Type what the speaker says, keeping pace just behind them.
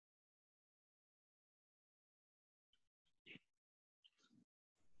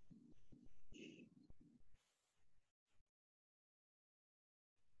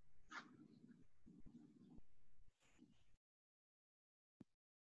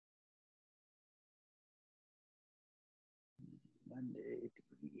Monday.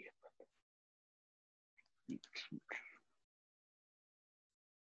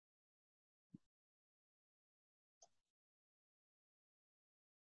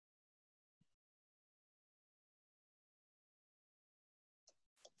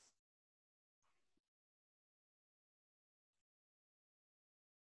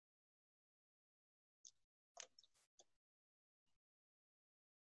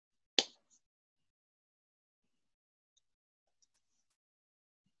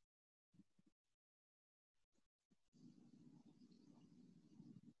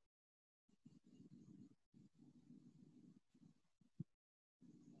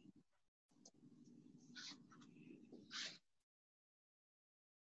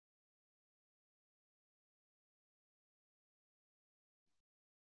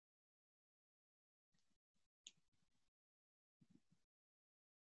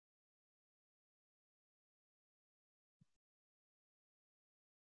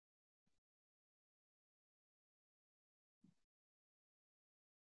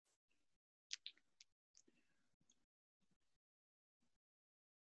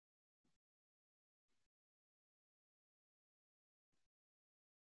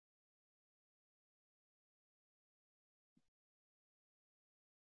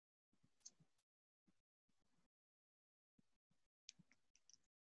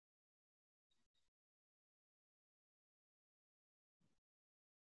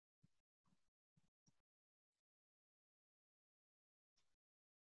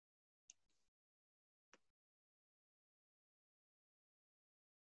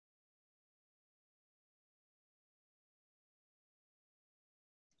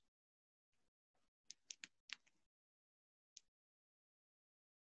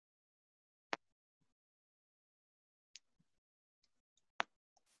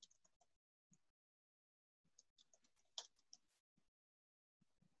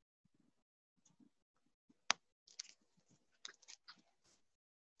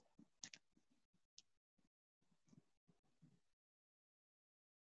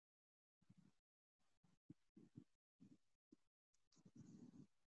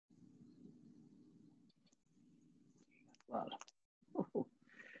 Wow.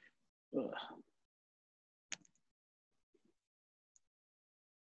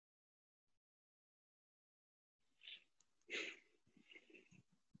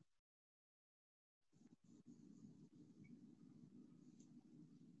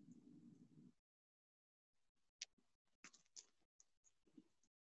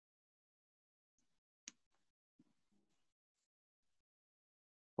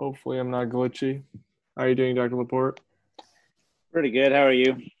 Hopefully I'm not glitchy. How are you doing, Dr. Laporte? Pretty good. How are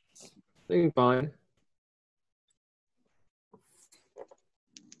you? Doing fine.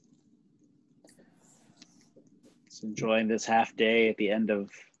 Just enjoying this half day at the end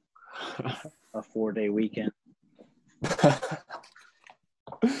of a 4-day weekend.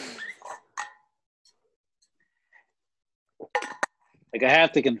 Like I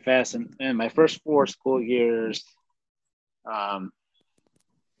have to confess, in my first 4 school years,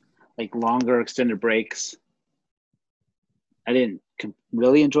 like longer extended breaks, I didn't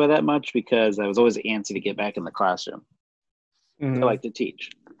really enjoy that much because I was always antsy to get back in the classroom. I like to teach.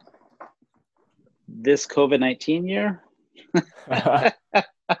 This COVID-19 year,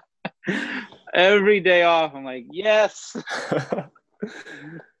 every day off, I'm like, yes,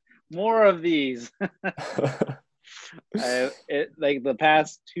 more of these. Like the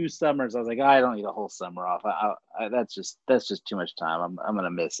past 2 summers, I was like, I don't need a whole summer off. That's just too much time. I'm gonna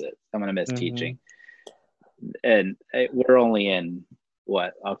miss it. I'm gonna miss teaching. And we're only in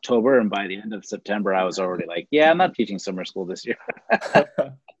October, and by the end of September, I was already like, yeah, I'm not teaching summer school this year.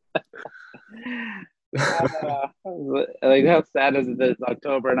 Like how sad is it that it's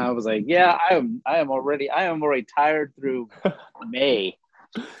October, and I was like, yeah, I am already tired through May.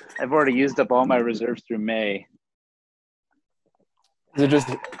 I've already used up all my reserves through May. Is it just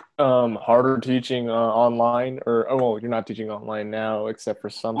harder teaching online, or well, you're not teaching online now, except for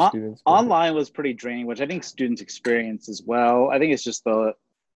some students? Online was pretty draining, which I think students experience as well. I think it's just the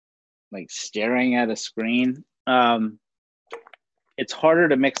staring at a screen. It's harder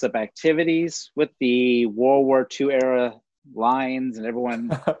to mix up activities with the World War II era lines and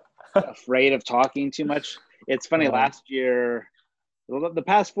everyone afraid of talking too much. It's funny, last year, the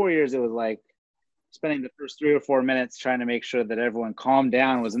past 4 years, it was like spending the first 3 or 4 minutes trying to make sure that everyone calmed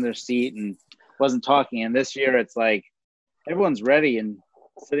down, was in their seat and wasn't talking. And this year it's like everyone's ready and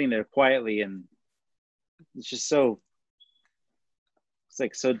sitting there quietly, and it's just so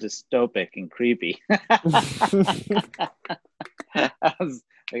dystopic and creepy. I was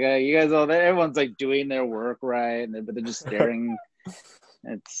like, you guys all there, everyone's like doing their work right, but they're just staring.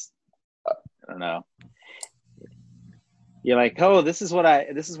 It's, I don't know. You're like, oh, this is what I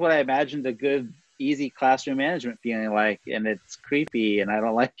imagined a good, easy classroom management feeling like, and it's creepy, and I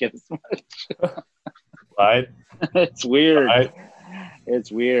don't like it as much. Right. It's weird. Right.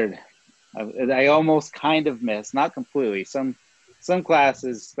 It's weird. I almost kind of miss, not completely. Some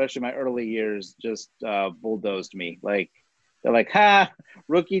classes, especially my early years, just bulldozed me. Like they're like, "Ha,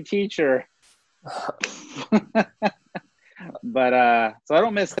 rookie teacher." But so I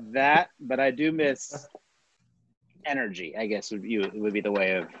don't miss that, but I do miss energy. I guess would be the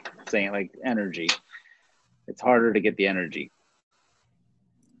way of saying it, like energy. It's harder to get the energy.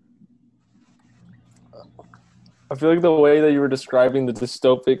 I feel like the way that you were describing the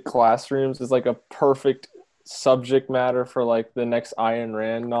dystopic classrooms is like a perfect subject matter for like the next Ayn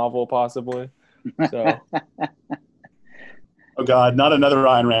Rand novel, possibly. So, Oh God, not another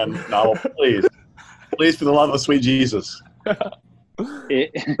Ayn Rand novel, please, please, for the love of sweet Jesus.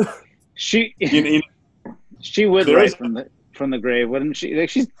 She you would write from the grave, wouldn't she? Like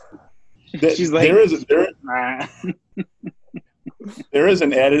she's like there is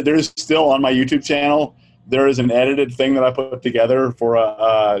an edit. There is still on my YouTube channel. There is an edited thing that I put together for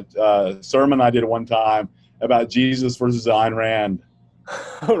a sermon I did one time about Jesus versus Ayn Rand.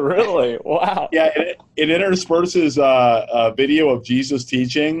 Really? Wow. Yeah, it intersperses a video of Jesus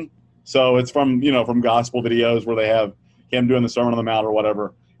teaching. So it's from gospel videos where they have him doing the Sermon on the Mount or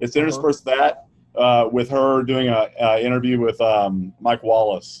whatever. It's interspersed that with her doing a interview with Mike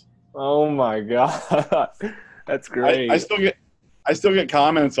Wallace. Oh my God, that's great. I still get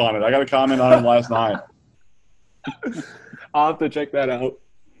comments on it. I got a comment on it last night. I'll have to check that out.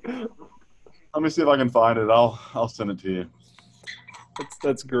 Let me see if I can find it. I'll send it to you.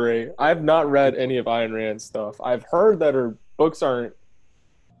 That's great. I've not read any of Ayn Rand's stuff. I've heard that her books aren't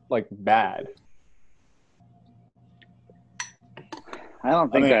like bad. I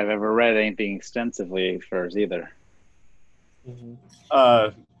don't think I've ever read anything extensively of hers either. Mm-hmm.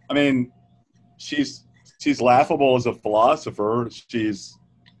 I mean, she's laughable as a philosopher. She's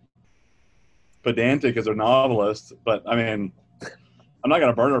pedantic as a novelist, but I mean, I'm not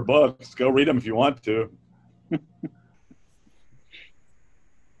going to burn her books. Go read them if you want to.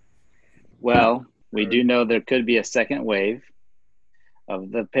 Well, we do know there could be a second wave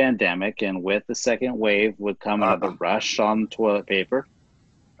of the pandemic, and with the second wave would come another rush on toilet paper.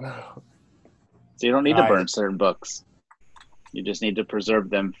 So you don't need to burn certain books. You just need to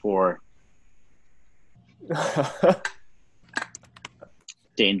preserve them for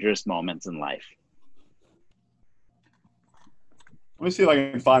dangerous moments in life. Let me see if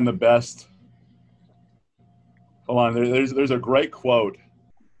I can find the best. Hold on, there's a great quote.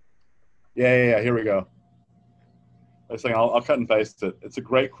 Yeah. Here we go. I'll cut and paste it. It's a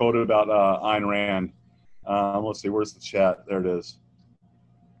great quote about Ayn Rand. Let's see, where's the chat? There it is.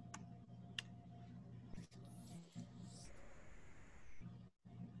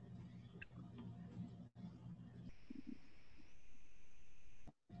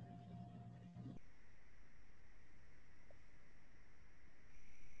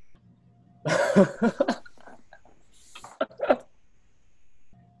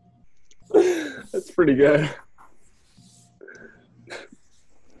 That's pretty good.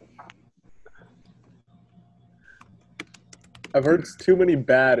 I've heard too many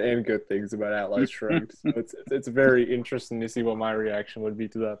bad and good things about Atlas Shrugged. So it's very interesting to see what my reaction would be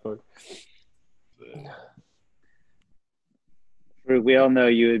to that book. We all know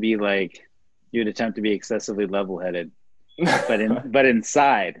you would be like, you would attempt to be excessively level-headed, but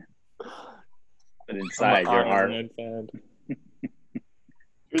inside your heart.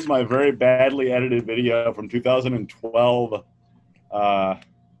 Here's my very badly edited video from 2012.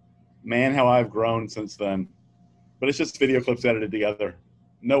 Man, how I've grown since then. But it's just video clips edited together.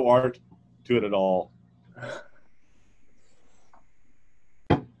 No art to it at all.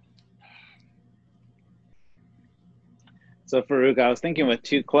 So Farouk, I was thinking with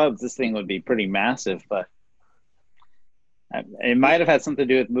 2 clubs, this thing would be pretty massive, but it might have had something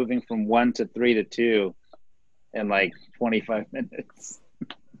to do with moving from 1 to 3 to 2 in like 25 minutes.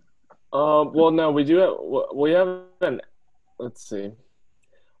 Well, no, we have let's see.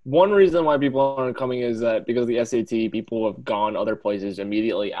 One reason why people aren't coming is that because of the SAT, people have gone other places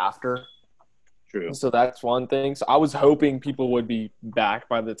immediately after. True. So that's one thing. So I was hoping people would be back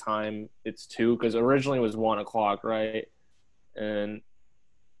by the time it's 2, because originally it was 1 o'clock, right? And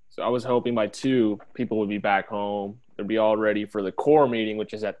so I was hoping by 2, people would be back home. They'd be all ready for the core meeting,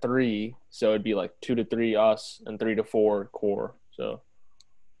 which is at 3. So it'd be like 2 to 3 us and 3 to 4 core. So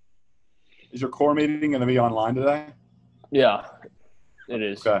is your core meeting going to be online today? Yeah, it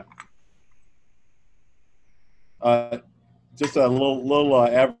is. Okay. Just a little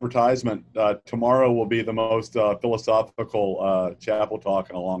advertisement. Tomorrow will be the most philosophical chapel talk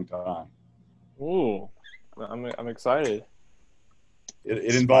in a long time. Ooh, I'm excited.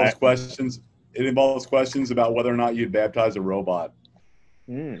 It involves questions. It involves questions about whether or not you'd baptize a robot.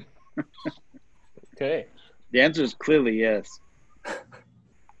 Okay. The answer is clearly yes.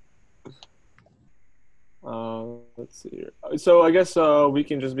 Let's see here. So I guess we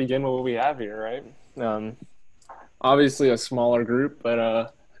can just begin with what we have here, right? Obviously a smaller group,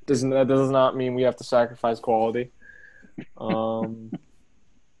 but that does not mean we have to sacrifice quality.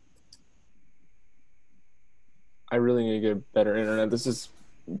 I really need to get better internet. This is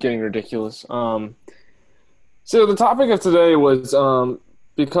getting ridiculous. So the topic of today was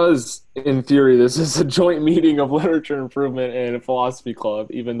because in theory this is a joint meeting of literature improvement and a philosophy club,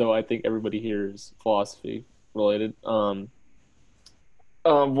 even though I think everybody here is philosophy related.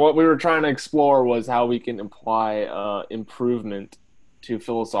 What we were trying to explore was how we can apply improvement to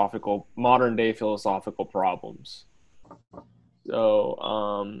modern day philosophical problems.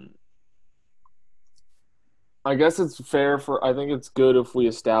 So I guess I think it's good if we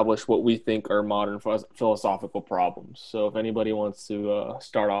establish what we think are modern philosophical problems. So if anybody wants to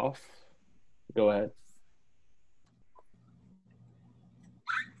start off, go ahead.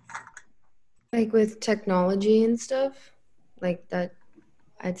 Like with technology and stuff, like that,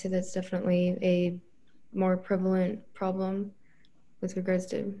 I'd say that's definitely a more prevalent problem with regards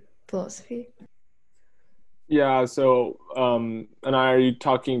to philosophy. Yeah, so and are you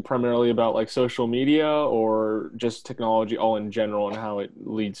talking primarily about like social media or just technology all in general and how it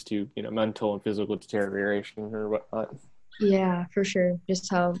leads to, mental and physical deterioration or whatnot? Yeah, for sure.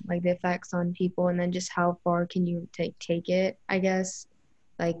 Just how like the effects on people, and then just how far can you take it, I guess,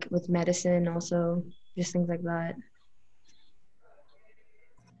 like with medicine also, just things like that.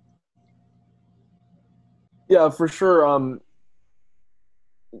 Yeah, for sure.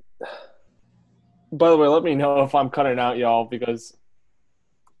 By the way, let me know if I'm cutting out, y'all, because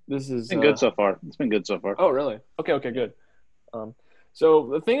this is It's been good so far. It's been good so far. Oh, really? Okay, good. So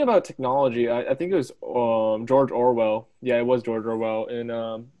the thing about technology, I think it was George Orwell. Yeah, it was George Orwell.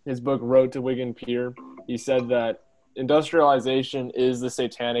 In his book Road to Wigan Pier, he said that industrialization is the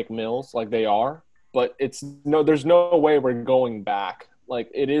satanic mills, like they are, but there's no way we're going back.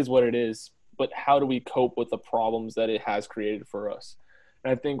 Like it is what it is, but how do we cope with the problems that it has created for us?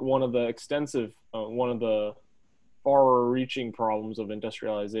 And I think one of the far-reaching problems of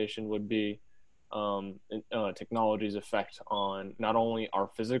industrialization would be technology's effect on not only our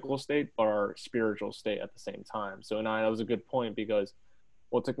physical state but our spiritual state at the same time. So, and that was a good point because,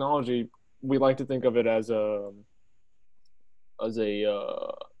 well, technology, we like to think of it as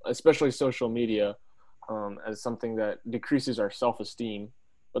especially social media, as something that decreases our self-esteem,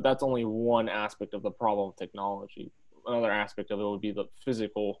 but that's only one aspect of the problem of technology. Another aspect of it would be the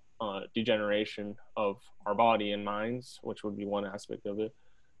physical degeneration of our body and minds, which would be one aspect of it.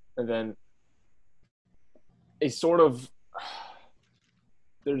 And then a sort of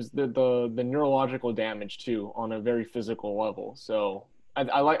there's the neurological damage too on a very physical level. So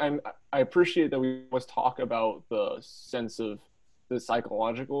I appreciate that we always talk about the sense of the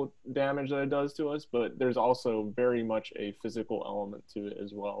psychological damage that it does to us, but there's also very much a physical element to it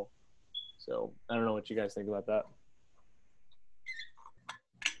as well. So I don't know what you guys think about that.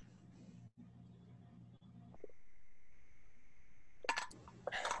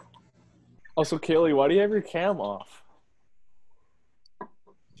 Also, Kaylee, why do you have your cam off?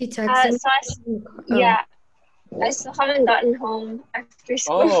 He texted Yeah, I still haven't gotten home after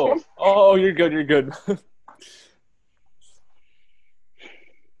school. Oh, you're good.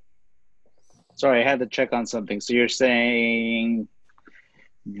 Sorry, I had to check on something. So you're saying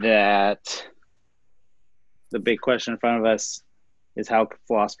that the big question in front of us is how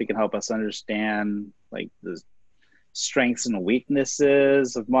philosophy can help us understand like the strengths and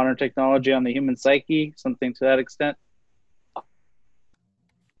weaknesses of modern technology on the human psyche, something to that extent?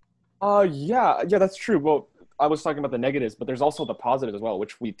 Yeah, that's true. Well, I was talking about the negatives, but there's also the positives as well,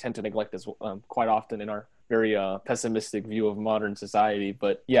 which we tend to neglect as quite often in our very pessimistic view of modern society.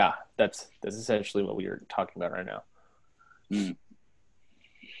 But yeah, that's essentially what we are talking about right now.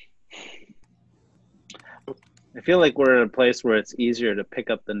 I feel like we're at a place where it's easier to pick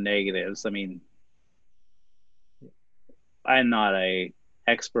up the negatives. I mean, I'm not a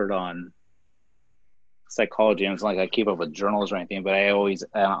expert on psychology, and it's not like I keep up with journals or anything, but I always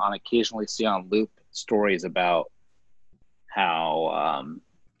on occasionally see on loop stories about how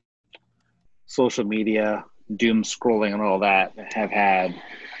social media, doom scrolling and all that have had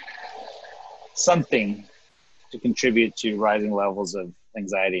something to contribute to rising levels of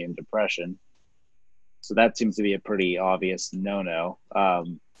anxiety and depression. So that seems to be a pretty obvious no-no.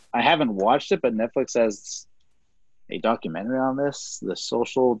 I haven't watched it, but Netflix has a documentary on this, The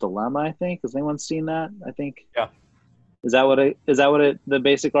Social Dilemma, I think. Has anyone seen that? I think. Yeah. Is that the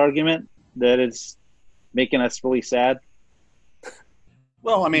basic argument, that it's making us really sad?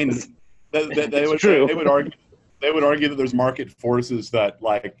 Well, I mean, they would argue that there's market forces that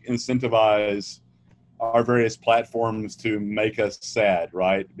like incentivize our various platforms to make us sad,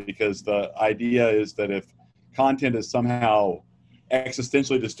 right? Because the idea is that if content is somehow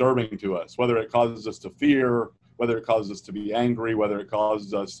existentially disturbing to us, whether it causes us to fear, whether it causes us to be angry, whether it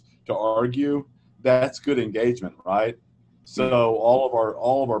causes us to argue, that's good engagement, right? So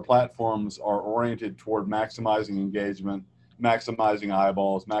all of our platforms are oriented toward maximizing engagement, maximizing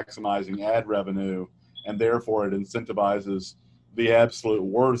eyeballs, maximizing ad revenue, and therefore it incentivizes the absolute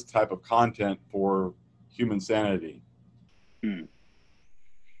worst type of content for human sanity.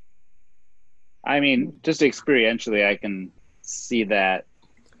 I mean, just experientially, I can see that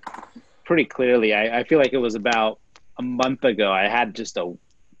pretty clearly. I feel like it was about a month ago. I had just a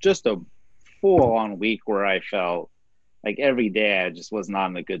full-on week where I felt like every day I just was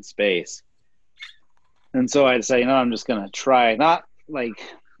not in a good space. And so I decided, I'm just going to try, not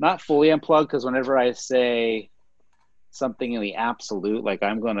fully unplug, because whenever I say something in the absolute, like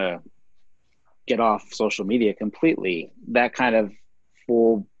I'm going to get off social media completely, that kind of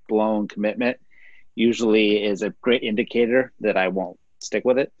full-blown commitment usually is a great indicator that I won't stick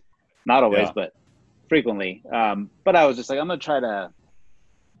with it. Not always, but frequently. But I was just like, I'm going to try to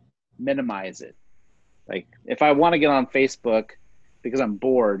minimize it. Like, if I want to get on Facebook because I'm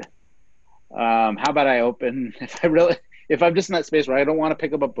bored, how about I open, if I'm just in that space where I don't want to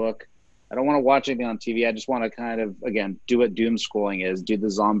pick up a book, I don't want to watch anything on TV, I just want to kind of, again, do what doom scrolling is, do the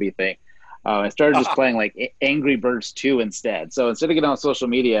zombie thing. I started just playing like Angry Birds 2 instead. So instead of getting on social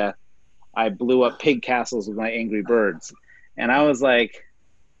media, I blew up pig castles with my Angry Birds. And I was like,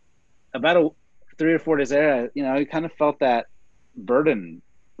 about 3 or 4 days there, I kind of felt that burden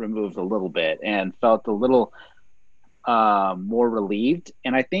removed a little bit and felt a little more relieved.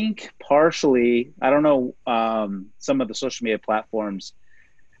 And I think partially, I don't know, some of the social media platforms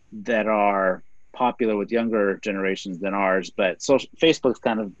that are popular with younger generations than ours, but Facebook's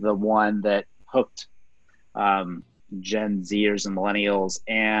kind of the one that hooked Gen Zers and millennials,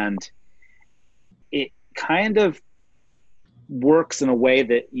 and it kind of works in a way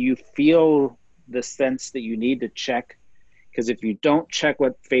that you feel the sense that you need to check, because if you don't check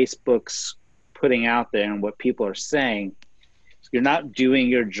what Facebook's putting out there and what people are saying, you're not doing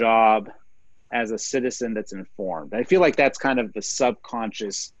your job as a citizen that's informed. I feel like that's kind of the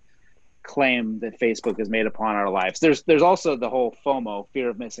subconscious claim that Facebook has made upon our lives. There's also the whole FOMO, fear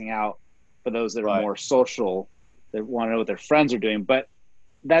of missing out, for those that are more social, that want to know what their friends are doing. But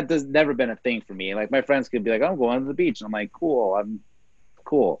that has never been a thing for me. Like, my friends could be like, I'm going to the beach. And I'm like, cool, I'm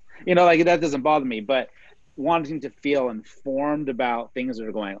cool. Like, that doesn't bother me. But wanting to feel informed about things that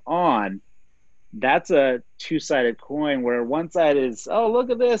are going on, that's a two-sided coin, where one side is, oh, look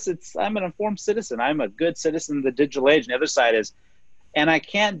at this, I'm an informed citizen, I'm a good citizen of the digital age. And the other side is, and I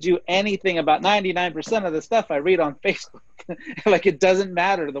can't do anything about 99% of the stuff I read on Facebook. Like, it doesn't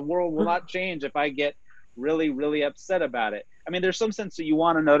matter. The world will not change if I get really, really upset about it. I mean, there's some sense that you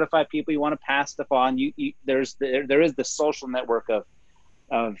want to notify people, you want to pass stuff on. There is the social network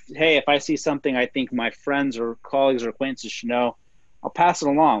of, hey, if I see something I think my friends or colleagues or acquaintances should know, I'll pass it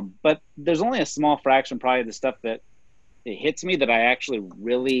along. But there's only a small fraction probably of the stuff that it hits me that I actually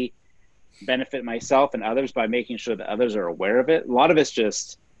really benefit myself and others by making sure that others are aware of it. A lot of it's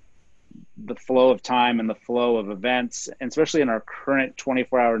just the flow of time and the flow of events, and especially in our current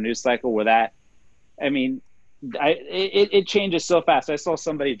 24-hour news cycle, where it changes so fast. I saw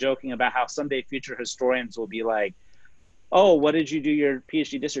somebody joking about how someday future historians will be like, oh, what did you do your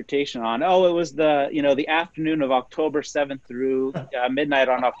PhD dissertation on? Oh, it was the afternoon of October 7th through midnight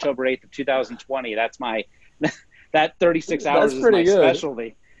on October 8th of 2020. That's my, that 36 hours is my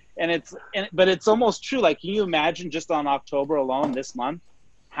specialty. But it's almost true. Like, can you imagine just on October alone this month,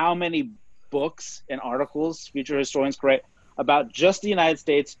 how many books and articles future historians create about just the United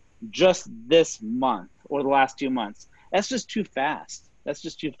States just this month or the last 2 months? That's just too fast. That's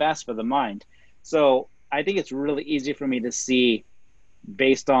just too fast for the mind. So I think it's really easy for me to see,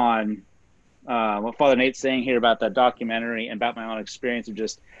 based on what Father Nate's saying here about that documentary and about my own experience of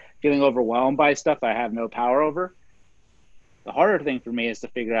just feeling overwhelmed by stuff I have no power over. The harder thing for me is to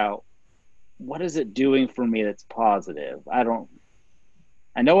figure out, what is it doing for me that's positive? I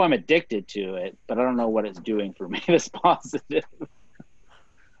know I'm addicted to it, but I don't know what it's doing for me that's positive.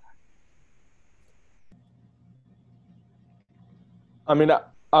 I mean,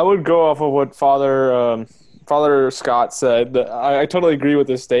 I would go off of what Father Scott said. I totally agree with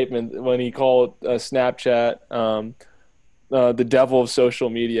this statement when he called Snapchat the devil of social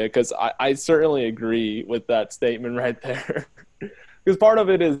media, because I certainly agree with that statement right there. Because part of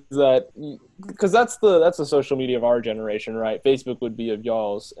it is that, because that's the social media of our generation, right? Facebook would be of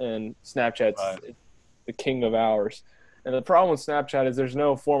y'all's, and Snapchat's Right. the king of ours. And the problem with Snapchat is there's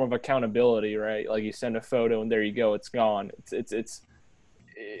no form of accountability, right? Like you send a photo and there you go, it's gone.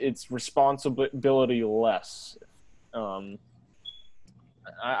 It's responsibility less. Um,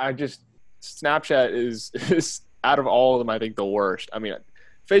 I just Snapchat is out of all of them, I think the worst. I mean,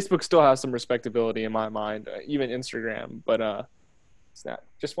 Facebook still has some respectability in my mind, even Instagram, but Snap.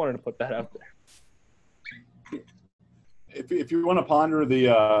 Just wanted to put that out there. If you want to ponder the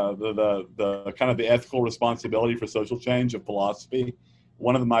kind of the ethical responsibility for social change of philosophy,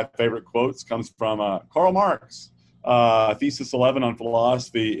 one of my favorite quotes comes from Karl Marx, Thesis 11 on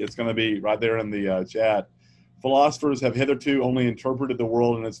philosophy. It's going to be right there in the chat. Philosophers have hitherto only interpreted the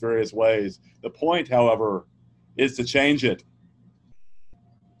world in its various ways. The point, however, is to change it.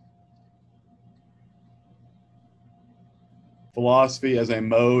 Philosophy as a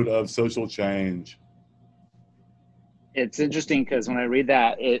mode of social change. It's interesting because when I read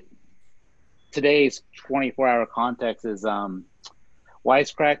that, today's 24-hour context is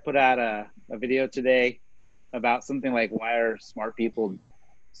Wisecrack put out a video today about something like why are smart people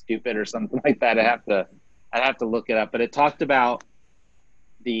stupid or something like that. I'd have to look it up, but it talked about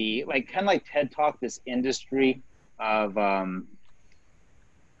the kind of like TED Talk, this industry of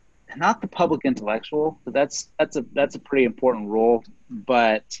not the public intellectual, but that's a pretty important role,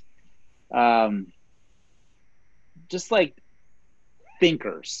 but just like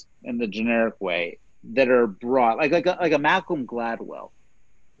thinkers in the generic way that are broad, like a Malcolm Gladwell.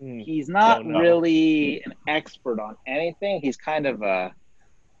 He's not really an expert on anything. He's kind of a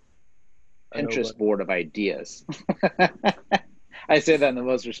Pinterest board of ideas. I say that in the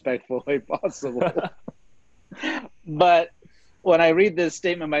most respectful way possible. But when I read this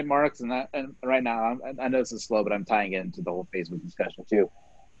statement by Marx, and right now I know this is slow, but I'm tying it into the whole Facebook discussion too.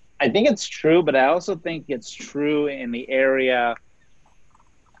 I think it's true, but I also think it's true in the area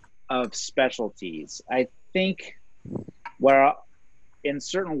of specialties. I think where in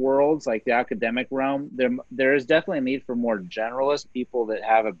certain worlds, like the academic realm, there is definitely a need for more generalist people that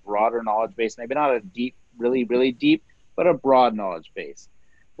have a broader knowledge base, maybe not a deep, really, really deep, but a broad knowledge base.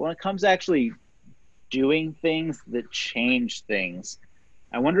 When it comes to actually doing things that change things,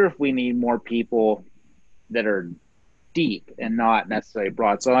 I wonder if we need more people that are deep and not necessarily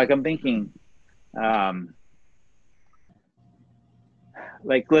broad. So like I'm thinking,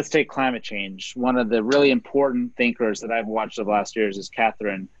 like let's take climate change. One of the really important thinkers that I've watched over the last years is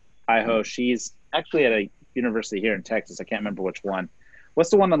Catherine Iho. She's actually at a university here in Texas. I can't remember which one. What's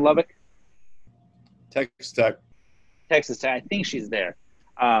the one in Lubbock? Texas Tech. Texas Tech. I think she's there.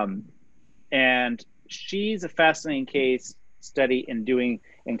 And she's a fascinating case study in doing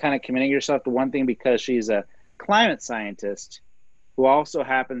and kind of committing yourself to one thing, because she's a climate scientist who also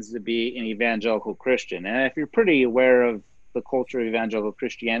happens to be an evangelical Christian. And if you're pretty aware of the culture of evangelical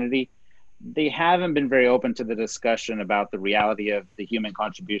Christianity, they haven't been very open to the discussion about the reality of the human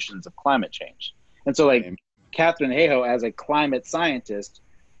contributions of climate change. And so like Catherine Hayhoe, as a climate scientist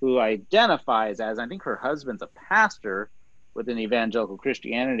who identifies as, I think her husband's a pastor within evangelical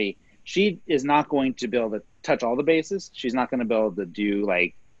Christianity, she is not going to be able to touch all the bases. She's not going to be able to do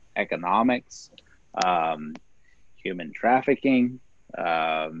like economics, human trafficking,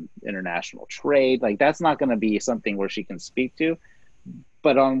 international trade. Like that's not going to be something where she can speak to,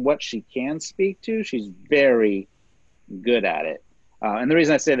 but on what she can speak to, she's very good at it. And the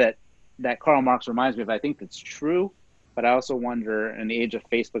reason I say that Karl Marx reminds me of, I think that's true, but I also wonder in the age of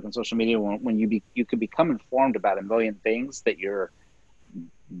Facebook and social media, when you can become informed about a million things that you're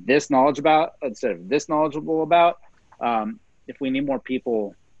this knowledgeable about instead of this knowledgeable about, if we need more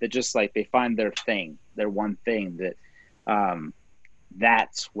people that just like they find their thing, their one thing, that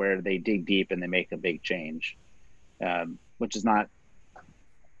that's where they dig deep and they make a big change, which is not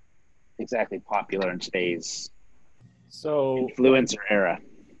exactly popular in today's influencer era.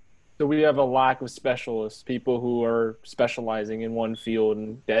 So we have a lack of specialists, people who are specializing in one field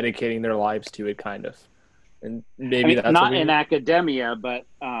and dedicating their lives to it, kind of. And maybe that's not in academia, but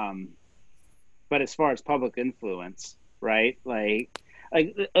as far as public influence, right? Like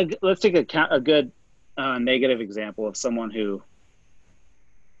let's take a good negative example of someone who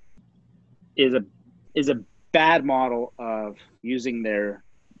is a bad model of using their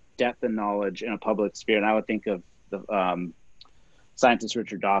depth and knowledge in a public sphere. And I would think of the scientist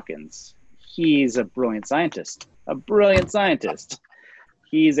Richard Dawkins. He's a brilliant scientist,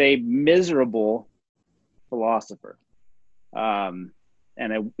 he's a miserable philosopher, and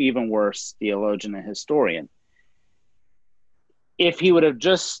an even worse theologian and historian. If he would have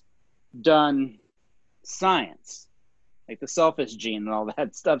just done science, like the selfish gene and all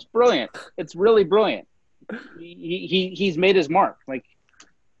that stuff's brilliant. It's really brilliant. He's made his mark. Like,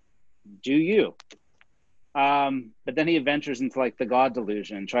 do you? But then he ventures into like the God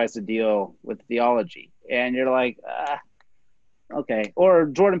delusion and tries to deal with theology, and you're like, okay. Or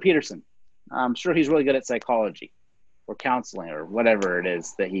Jordan Peterson. I'm sure he's really good at psychology or counseling or whatever it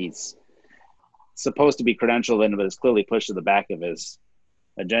is that he's supposed to be credentialed in, but is clearly pushed to the back of his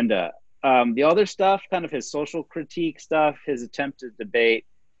agenda. The other stuff, kind of his social critique stuff, his attempt to debate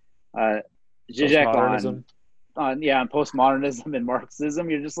Zizek on postmodernism and Marxism,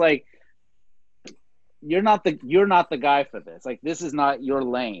 you're just like, you're not the guy for this. Like, this is not your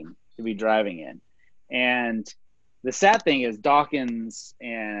lane to be driving in. And the sad thing is Dawkins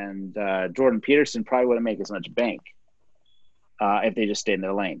and Jordan Peterson probably wouldn't make as much bank if they just stayed in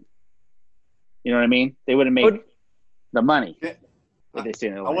their lane. You know what I mean? They wouldn't make the money if they stayed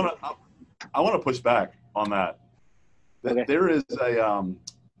in their lane. I want to push back on that. Okay. There is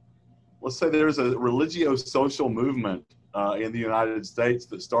let's say there's a religio-social movement in the United States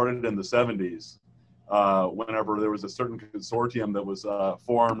that started in the 70s, whenever there was a certain consortium that was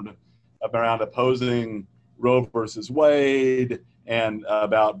formed around opposing Roe versus Wade and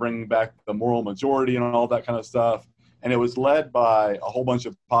about bringing back the moral majority and all that kind of stuff. And it was led by a whole bunch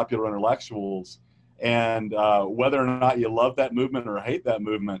of popular intellectuals. And whether or not you love that movement or hate that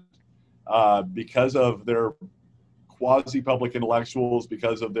movement, because of their quasi-public intellectuals,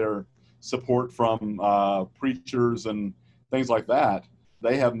 because of their support from preachers and things like that,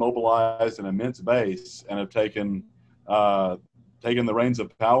 they have mobilized an immense base and have taken the reins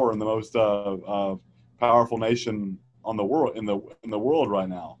of power in the most powerful nation on the world in the world right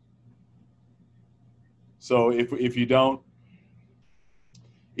now. So if you don't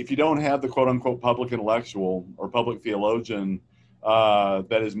have the quote unquote public intellectual or public theologian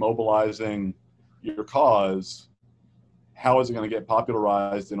that is mobilizing your cause, how is it going to get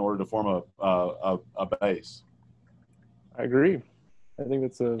popularized in order to form a base? I agree. I think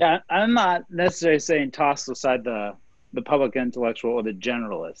that's yeah. I'm not necessarily saying toss aside the public intellectual or the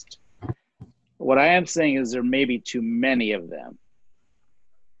generalist. What I am saying is there may be too many of them.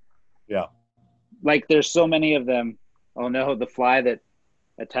 Yeah. Like there's so many of them. Oh no, the fly that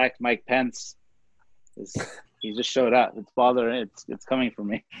attacked Mike Pence he just showed up. It's bothering. It's coming for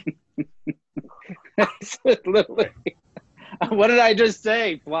me. Literally. What did I just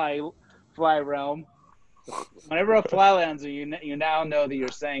say? Fly realm. Whenever a fly lands, you now know that you're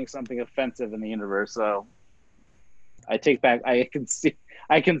saying something offensive in the universe. So I take back. I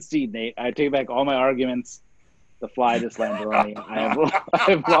concede, Nate. I take back all my arguments. The fly just landed on me. I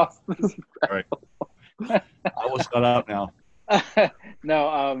have lost this. All right. I will shut up now.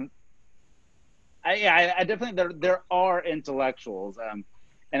 No. I definitely there are intellectuals.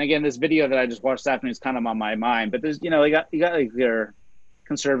 And again, this video that I just watched this afternoon is kind of on my mind. But there's you got like your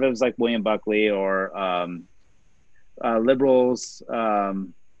conservatives like William Buckley or liberals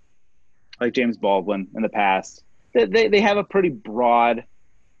like James Baldwin in the past. They have a pretty broad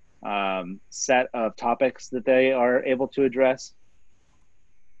set of topics that they are able to address,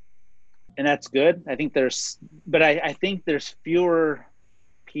 and that's good. I think I think there's fewer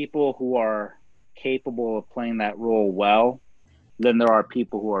people who are capable of playing that role well than there are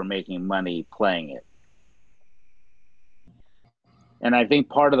people who are making money playing it. And I think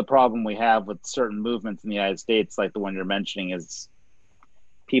part of the problem we have with certain movements in the United States, like the one you're mentioning, is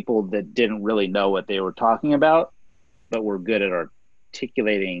people that didn't really know what they were talking about, but were good at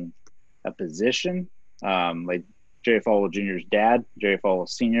articulating a position. Like Jerry Falwell Jr.'s dad, Jerry Falwell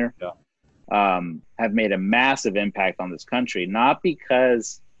Sr., have made a massive impact on this country, not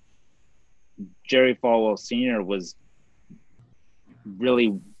because Jerry Falwell Sr. was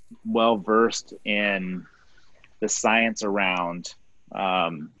really well versed in the science around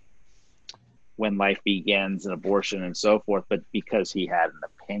when life begins and abortion and so forth, but because he had an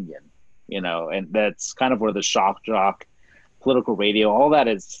opinion, and that's kind of where the shock jock, political radio, all that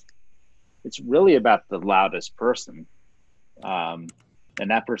it's really about the loudest person, and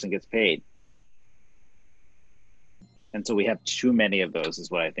that person gets paid. And so we have too many of those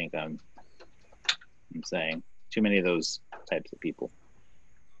is what I think I'm saying. Too many of those types of people.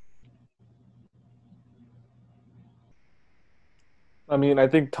 I mean, I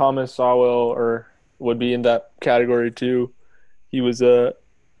think Thomas Sowell would be in that category too. He was a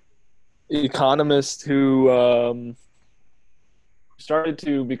economist who started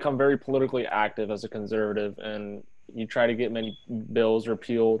to become very politically active as a conservative, and You try to get many bills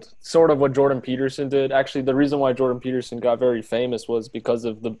repealed. Sort of what Jordan Peterson did. Actually, the reason why Jordan Peterson got very famous was because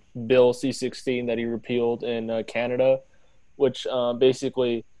of the bill C-16 that he repealed in Canada, which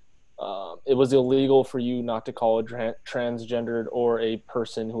basically it was illegal for you not to call a transgendered or a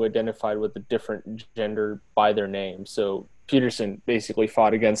person who identified with a different gender by their name. So Peterson basically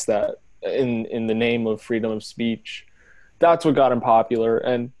fought against that in the name of freedom of speech. That's what got him popular.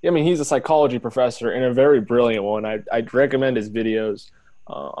 And I mean, he's a psychology professor and a very brilliant one. I'd recommend his videos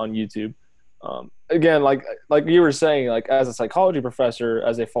on YouTube. Again, like you were saying, like as a psychology professor,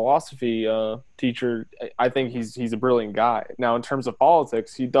 as a philosophy teacher, I think he's a brilliant guy. Now, in terms of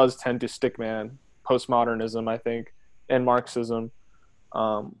politics, he does tend to stickman postmodernism, I think, and Marxism.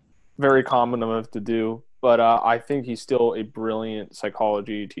 Very common of him to do, but I think he's still a brilliant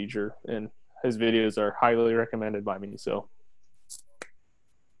psychology teacher, and his videos are highly recommended by me. So,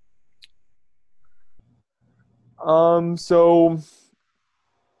 so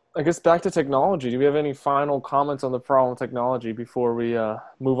I guess back to technology. Do we have any final comments on the problem of technology before we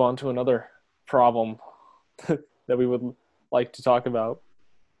move on to another problem that we would like to talk about?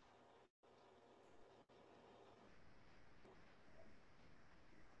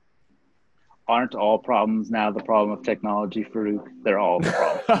 Aren't all problems now the problem of technology, Farouk? They're all the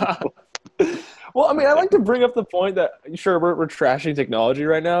problem. Well, I mean, I like to bring up the point that, sure, we're trashing technology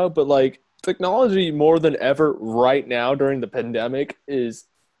right now, but like technology more than ever right now during the pandemic is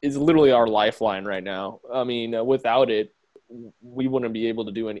literally our lifeline right now. I mean, without it, we wouldn't be able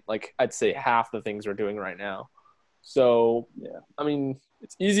to do any, like I'd say half the things we're doing right now. So, yeah, I mean,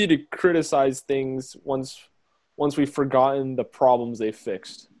 it's easy to criticize things once we've forgotten the problems they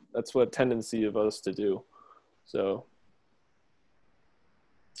fixed. That's what tendency of us to do. So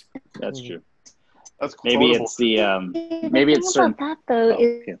that's true. That's maybe it's the maybe it's certain. About that though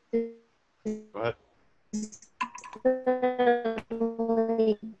okay. Go ahead.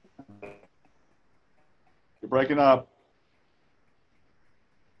 You're breaking up.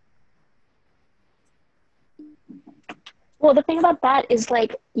 Well, the thing about that is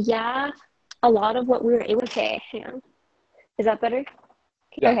like, yeah, a lot of what we were able to, okay, hang on. Is that better?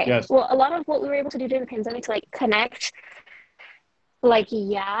 Yeah, okay. Yes. Well, a lot of what we were able to do during the pandemic to like connect, like,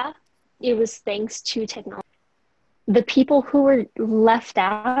 yeah, it was thanks to technology. The people who were left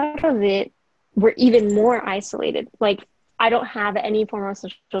out of it were even more isolated. Like, I don't have any form of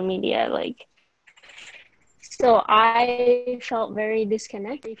social media, like, so I felt very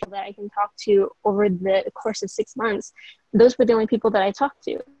disconnected. People that I can talk to over the course of 6 months, those were the only people that I talked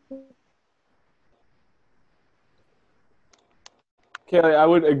to. Okay, I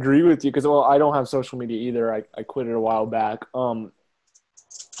would agree with you because, well, I don't have social media either. I quit it a while back.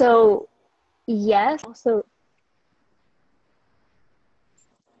 So, yes. Also,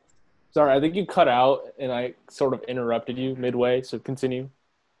 sorry, I think you cut out and I sort of interrupted you midway. So continue.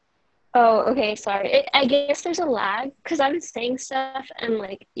 oh, okay, sorry. I guess there's a lag because I was saying stuff and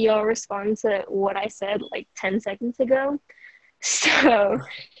like you'll respond to what I said like 10 seconds ago. So,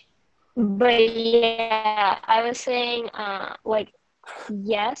 but yeah, I was saying like,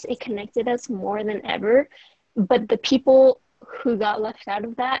 yes, it connected us more than ever, but the people who got left out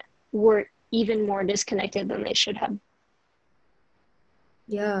of that were even more disconnected than they should have.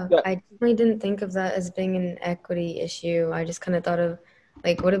 Yeah, I definitely didn't think of that as being an equity issue. I just kind of thought of,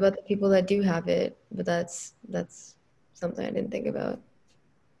 like, what about the people that do have it? But that's something I didn't think about.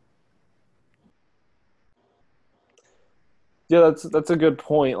 Yeah, that's a good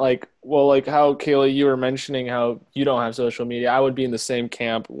point. Like, well, like how Kayla, you were mentioning how you don't have social media. I would be in the same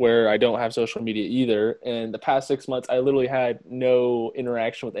camp where I don't have social media either. And the past 6 months, I literally had no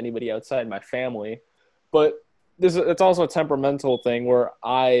interaction with anybody outside my family. But it's also a temperamental thing where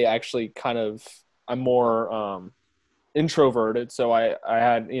I actually I'm more introverted. So I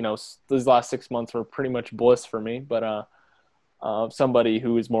had, these last 6 months were pretty much bliss for me. But somebody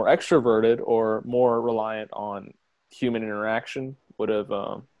who is more extroverted or more reliant on human interaction would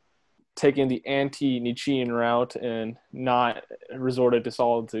have taken the anti-Nietzschean route and not resorted to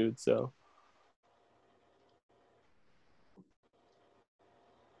solitude. So,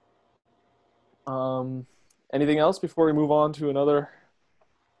 anything else before we move on to another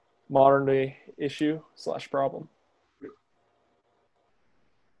modern day issue / problem?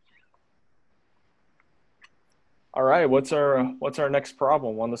 All right, what's our next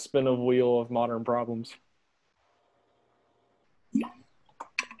problem on the spin of wheel of modern problems?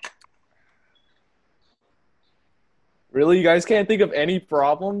 Really? You guys can't think of any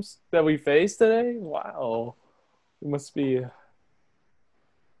problems that we face today? Wow. It must be...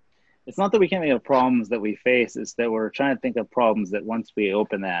 It's not that we can't think of problems that we face, it's that we're trying to think of problems that once we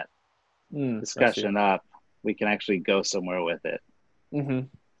open that discussion up, we can actually go somewhere with it. Mm-hmm.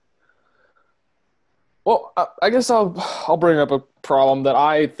 Well, I guess I'll bring up a problem that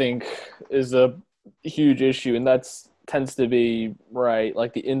I think is a huge issue, and that's tends to be right,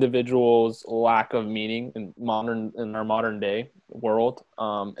 like the individual's lack of meaning in our modern day world.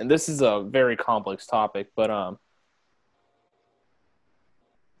 And this is a very complex topic, but I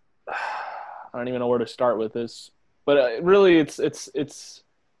don't even know where to start with this. But really, it's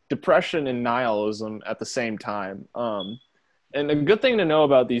depression and nihilism at the same time. And a good thing to know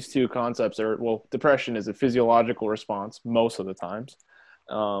about these two concepts are, well, depression is a physiological response most of the times,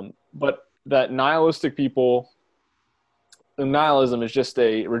 but that nihilism is just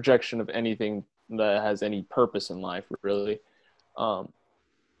a rejection of anything that has any purpose in life, really.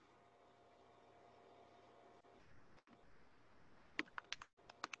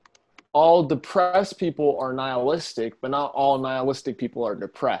 All depressed people are nihilistic, but not all nihilistic people are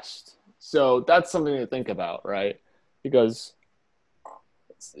depressed. So that's something to think about, right? Because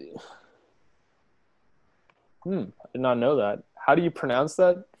let's see. I did not know that. How do you pronounce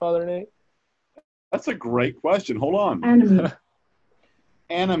that, Father Nate? That's a great question. Hold on. Enemy.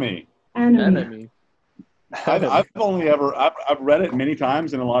 Enemy. Enemy. I've read it many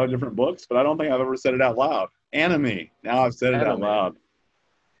times in a lot of different books, but I don't think I've ever said it out loud. Enemy. Now I've said it out Enemy. loud.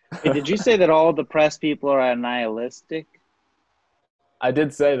 Hey, did you say that all depressed people are nihilistic? I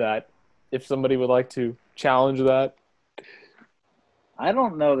did say that. If somebody would like to challenge that. I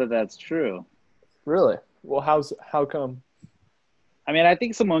don't know that that's true. Really? Well, how come? I mean, I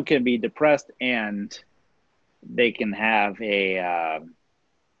think someone can be depressed and they can have a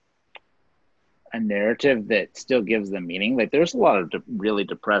narrative that still gives them meaning. Like, there's a lot of really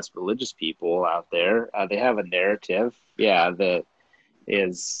depressed religious people out there. They have a narrative, that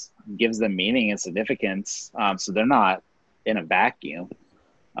gives them meaning and significance. So they're not in a vacuum.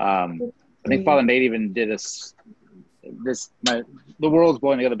 I think Father Nate even did the world's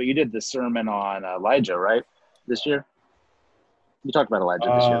blowing together, but you did the sermon on Elijah, right? This year? You talked about Elijah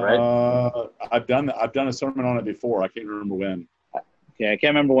this year, right? I've done a sermon on it before. I can't remember when. Okay, I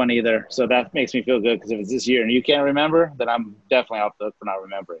can't remember when either. So that makes me feel good, because if it's this year and you can't remember, then I'm definitely off the hook for not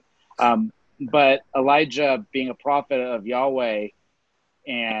remembering. But Elijah, being a prophet of Yahweh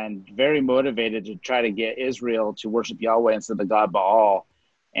and very motivated to try to get Israel to worship Yahweh instead of the god Baal.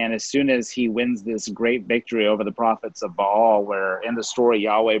 And as soon as he wins this great victory over the prophets of Baal, where in the story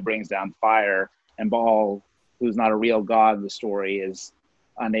Yahweh brings down fire, and Baal, who's not a real god in the story, is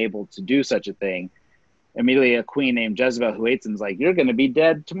unable to do such a thing, immediately a queen named Jezebel, who hates him, is like, you're going to be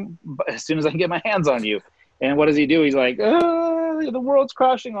dead as soon as I can get my hands on you. And what does he do? He's like, the world's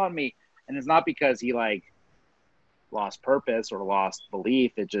crashing on me. And it's not because he lost purpose or lost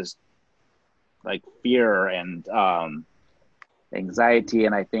belief. It just fear and anxiety.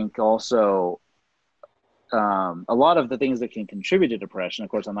 And I think also a lot of the things that can contribute to depression, of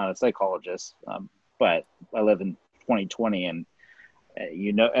course, I'm not a psychologist, but I live in 2020, and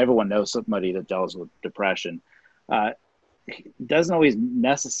everyone knows somebody that deals with depression. It doesn't always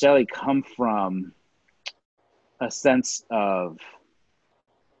necessarily come from a sense of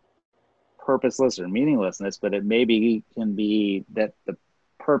purposeless or meaninglessness, but it maybe can be that the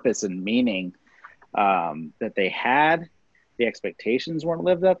purpose and meaning that they had, the expectations weren't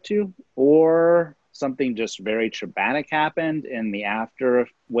lived up to, or something just very traumatic happened in the after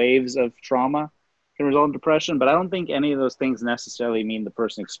waves of trauma can result in depression. But I don't think any of those things necessarily mean the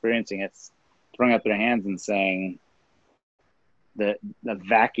person experiencing it's throwing up their hands and saying that the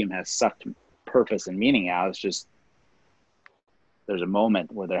vacuum has sucked purpose and meaning out. It's just there's a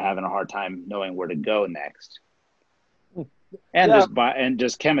moment where they're having a hard time knowing where to go next. And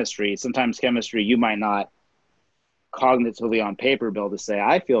just chemistry. Sometimes chemistry, you might not cognitively on paper be able to say,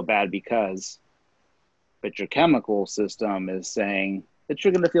 I feel bad because, but your chemical system is saying that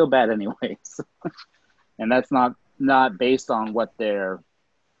you're going to feel bad anyways. And that's not based on what their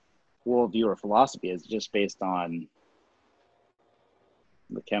worldview or philosophy is, just based on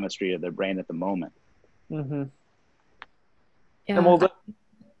the chemistry of their brain at the moment. Mm-hmm. Yeah.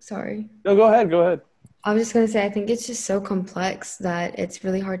 Sorry. No, go ahead. I was just going to say, I think it's just so complex that it's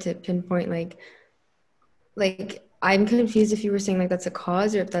really hard to pinpoint, like I'm confused if you were saying that's a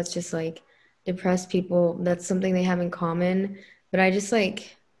cause, or if that's just depressed people, that's something they have in common. But I just I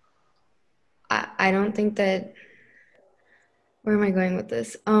don't think that, where am I going with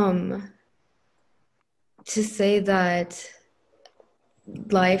this? To say that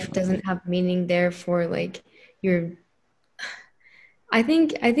life doesn't have meaning, therefore you're, I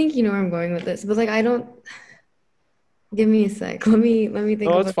think you know where I'm going with this, but I don't, give me a sec. Let me think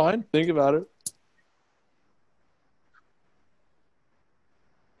Oh, about it's fine. Think about it.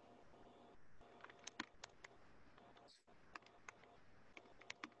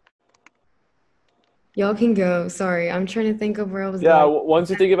 Y'all can go. Sorry, I'm trying to think of where I was Yeah, going. once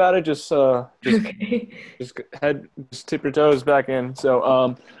you think about it, just Okay. just tip your toes back in.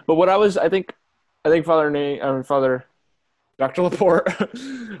 So, but what I think Father Dr. Laporte,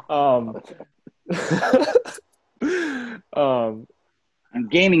 um, um, I'm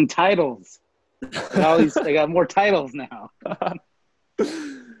gaining titles. I got more titles now.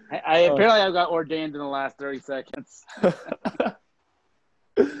 Apparently I got ordained in the last 30 seconds.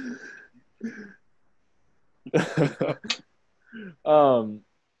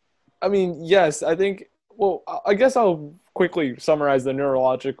 I mean, yes, I think. Well, I guess I'll quickly summarize the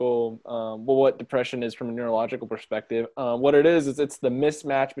neurological, what depression is from a neurological perspective. What it is it's the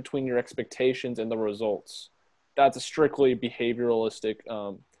mismatch between your expectations and the results. That's a strictly behavioralistic.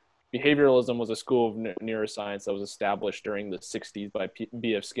 Behavioralism was a school of neuroscience that was established during the 60s by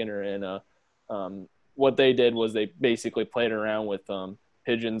B.F. Skinner. And what they did was they basically played around with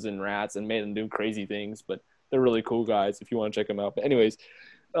pigeons and rats and made them do crazy things. But they're really cool guys if you want to check them out. But anyways,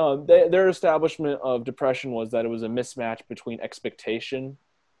 their establishment of depression was that it was a mismatch between expectation,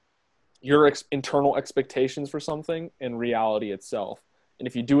 your internal expectations for something, and reality itself. And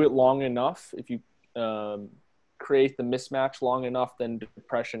if you do it long enough, if you create the mismatch long enough, then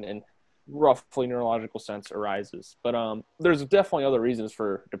depression in roughly neurological sense arises. But there's definitely other reasons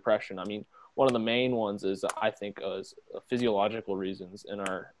for depression. I mean, one of the main ones is I think is physiological reasons in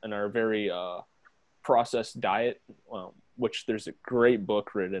our very processed diet, which there's a great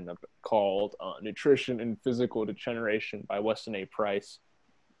book written called Nutrition and Physical Degeneration by Weston A. Price.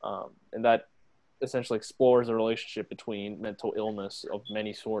 And that essentially explores the relationship between mental illness of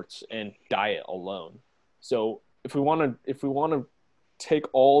many sorts and diet alone. So if we want to take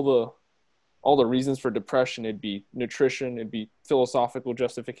all the reasons for depression, it'd be nutrition, it'd be philosophical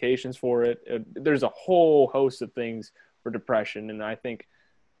justifications for it. There's a whole host of things for depression, and I think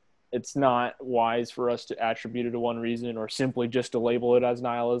it's not wise for us to attribute it to one reason or simply just to label it as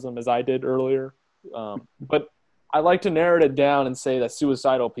nihilism, as I did earlier. But I like to narrow it down and say that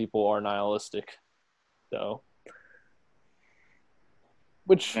suicidal people are nihilistic. So,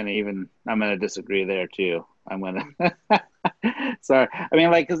 I'm gonna disagree there too. Sorry. I mean,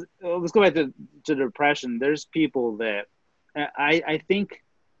 like, cause let's go back to depression. There's people that I think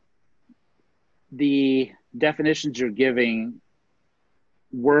the definitions you're giving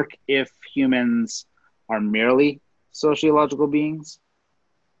work if humans are merely sociological beings,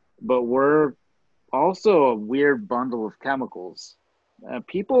 but we're also a weird bundle of chemicals.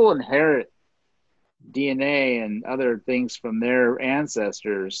 People inherit DNA and other things from their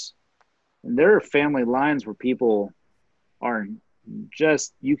ancestors, and there are family lines where people are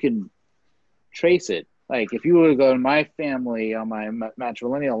just, you can trace it. Like if you were to go to my family on my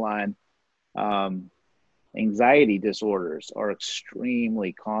matrilineal line, anxiety disorders are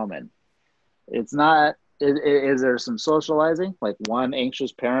extremely common. It's not, is there some socializing? Like one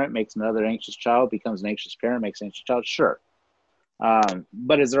anxious parent makes another anxious child, becomes an anxious parent, makes an anxious child? Sure.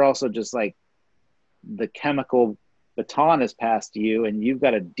 But is there also just like the chemical baton is passed to you and you've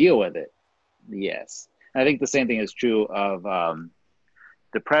got to deal with it? Yes. I think the same thing is true of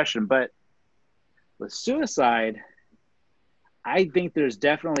depression. But with suicide, I think there's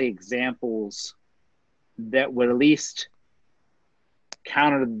definitely examples that would at least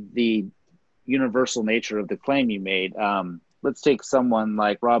counter the universal nature of the claim you made. Let's take someone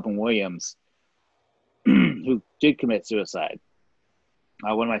like Robin Williams, who did commit suicide.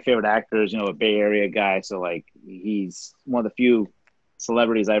 One of my favorite actors, a Bay Area guy. So like he's one of the few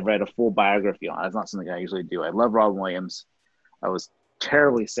celebrities I've read a full biography on. That's not something I usually do. I love Robin Williams. I was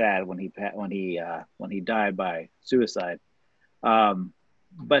terribly sad when he died by suicide.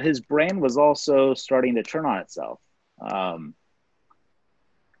 But his brain was also starting to turn on itself.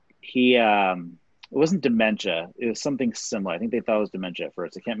 It wasn't dementia. It was something similar. I think they thought it was dementia at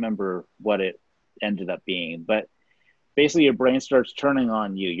first. I can't remember what it ended up being, but basically your brain starts turning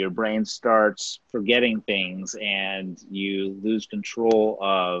on you. Your brain starts forgetting things and you lose control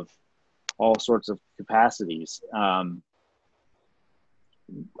of all sorts of capacities. I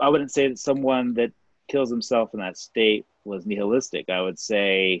wouldn't say that someone that kills himself in that state was nihilistic. I would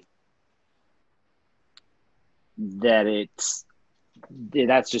say that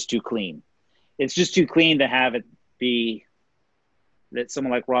that's just too clean. It's just too clean to have it be that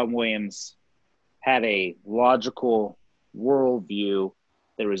someone like Robin Williams had a logical worldview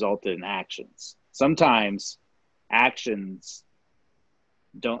that resulted in actions. Sometimes actions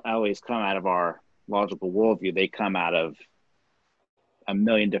don't always come out of our logical worldview. They come out of a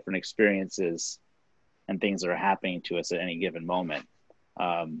million different experiences and things that are happening to us at any given moment.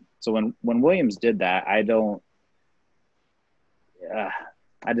 So when Williams did that,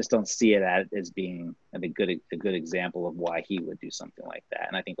 I just don't see it as being a good example of why he would do something like that.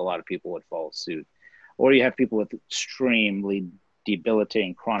 And I think a lot of people would follow suit. Or you have people with extremely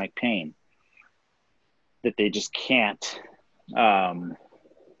debilitating chronic pain that they just can't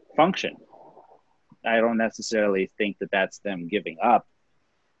function. I don't necessarily think that that's them giving up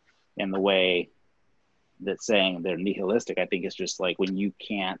in the way that saying they're nihilistic. I think it's just like when you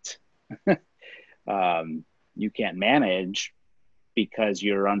can't manage because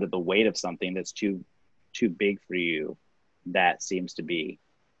you're under the weight of something that's too big for you. That seems to be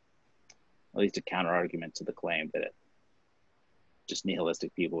at least a counter argument to the claim that just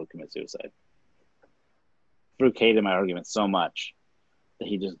nihilistic people would commit suicide. Farouk hated my argument so much that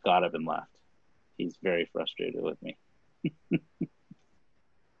he just got up and left. He's very frustrated with me.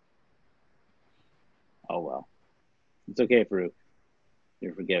 Oh well, it's okay, Farouk.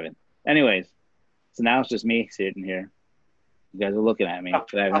 You're forgiven. Anyways, so now it's just me sitting here. You guys are looking at me,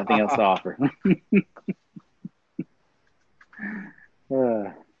 but I have nothing else to offer.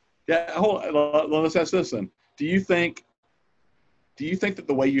 Yeah, let's ask this then. Do you think that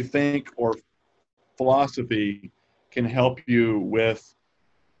the way you think or philosophy can help you with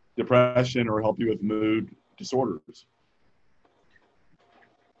depression or help you with mood disorders?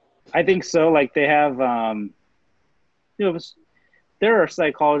 I think so. Like they have, there are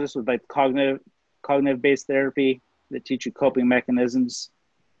psychologists with like cognitive-based therapy that teach you coping mechanisms.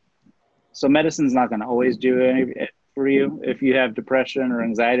 So medicine's not going to always do it for you if you have depression or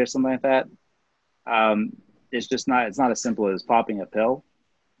anxiety or something like that. It's not as simple as popping a pill.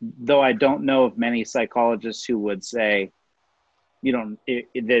 Though I don't know of many psychologists who would say,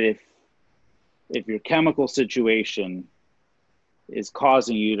 that if your chemical situation is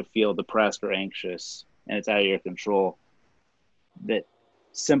causing you to feel depressed or anxious and it's out of your control, that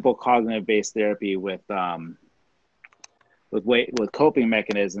simple cognitive-based therapy with coping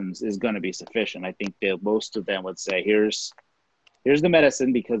mechanisms is going to be sufficient. I think that most of them would say, here's the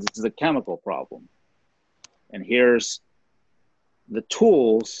medicine because this is a chemical problem, and here's the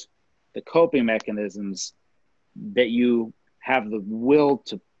tools, the coping mechanisms that you have the will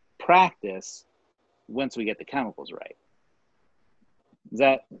to practice once we get the chemicals right. Is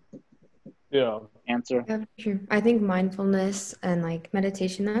that answer? Yeah, sure. I think mindfulness and like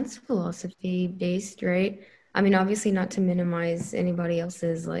meditation, that's philosophy based, right? I mean, obviously not to minimize anybody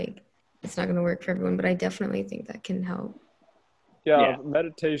else's, like, it's not going to work for everyone, but I definitely think that can help. Yeah.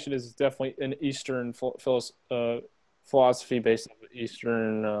 Meditation is definitely an Eastern philosophy based on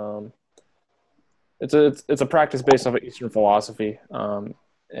Eastern. It's a practice based off of Eastern philosophy,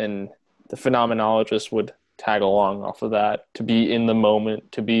 and the phenomenologist would tag along off of that, to be in the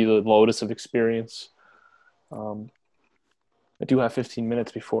moment, to be the lotus of experience. I do have 15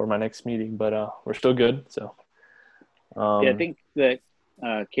 minutes before my next meeting, but we're still good. So I think that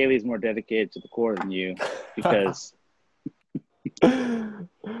Kaylee's more dedicated to the core than you, because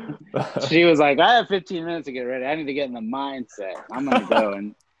she was like, I have 15 minutes to get ready. I need to get in the mindset. I'm going to go.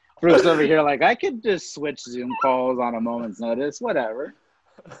 And Bruce over here like, I could just switch Zoom calls on a moment's notice, whatever.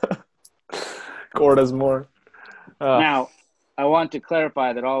 Core does more. Now, I want to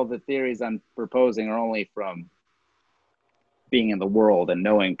clarify that all of the theories I'm proposing are only from being in the world and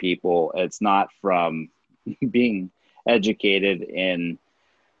knowing people. It's not from being educated in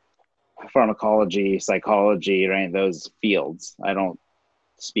pharmacology, psychology, or any of those fields. I don't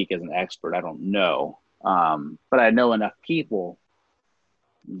speak as an expert. I don't know. But I know enough people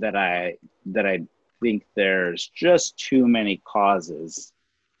that I think there's just too many causes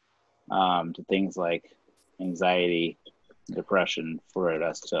to things like anxiety, depression, for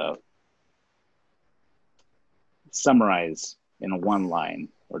us to summarize in one line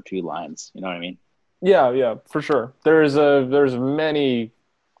or two lines. You know what I mean? Yeah, for sure. There's many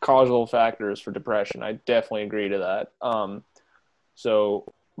causal factors for depression. I definitely agree to that.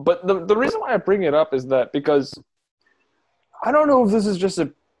 But the reason why I bring it up is that because I don't know if this is just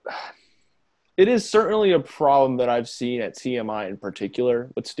it is certainly a problem that I've seen at CMI in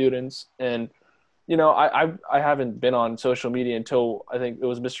particular with students. And, I haven't been on social media until I think it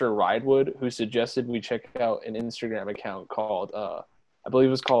was Mr. Ridewood who suggested we check out an Instagram account called, I believe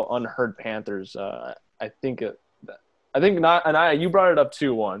it was called Unheard Panthers. I think not, and you brought it up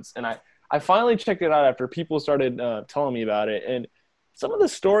too once, and I finally checked it out after people started telling me about it. And some of the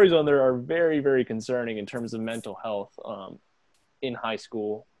stories on there are very, very concerning in terms of mental health in high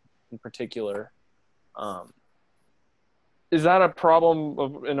school in particular. Is that a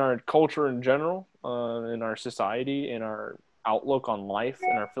problem in our culture in general, in our society, in our outlook on life,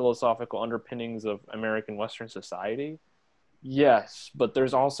 in our philosophical underpinnings of American Western society? Yes, but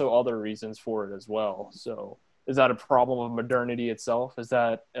there's also other reasons for it as well. So Is that a problem of modernity itself? Is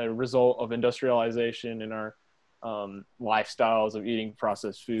that a result of industrialization and our lifestyles of eating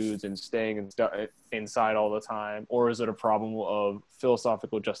processed foods and staying inside all the time? Or is it a problem of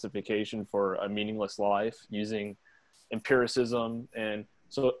philosophical justification for a meaningless life using empiricism and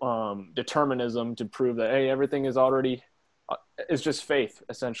determinism to prove that, hey, everything is already, it's just faith,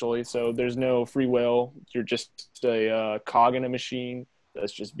 essentially. So there's no free will. You're just a cog in a machine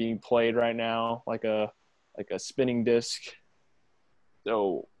that's just being played right now, like a spinning disc.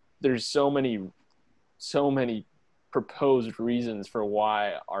 So there's so many proposed reasons for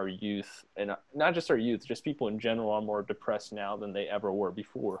why our youth, and not just our youth, just people in general, are more depressed now than they ever were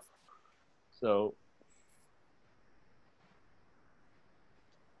before. So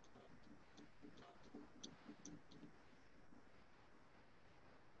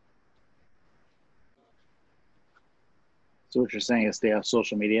what you're saying is stay off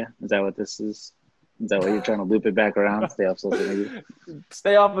social media? Is that what this is? Is that what you're trying to loop it back around? Stay off social media?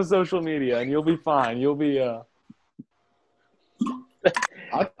 Stay off of social media and you'll be fine. You'll be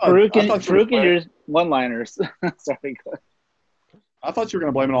Farouk and your one-liners. Sorry. I thought you were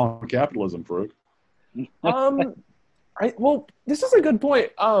going to blame it on capitalism, Farouk. Well, this is a good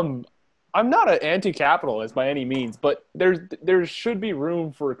point. I'm not an anti-capitalist by any means, but there should be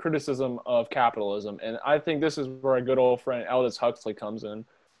room for criticism of capitalism, and I think this is where our good old friend Aldous Huxley comes in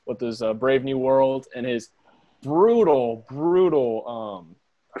with his Brave New World and his brutal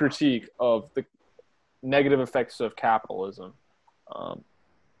critique of the negative effects of capitalism.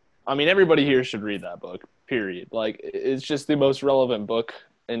 I mean, everybody here should read that book, period. Like, it's just the most relevant book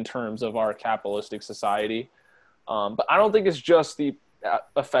in terms of our capitalistic society. But I don't think it's just the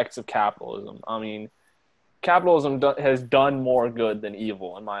effects of capitalism. I mean, capitalism has done more good than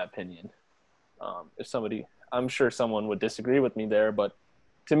evil, in my opinion. I'm sure someone would disagree with me there, but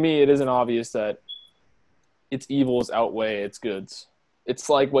to me, it isn't obvious that its evils outweigh its goods. It's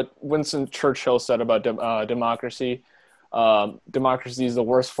like what Winston Churchill said about democracy. Democracy is the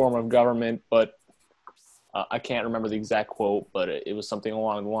worst form of government, but I can't remember the exact quote, but it was something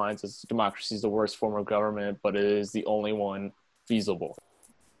along the lines of democracy is the worst form of government, but it is the only one feasible.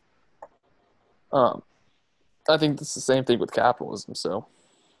 I think it's the same thing with capitalism. So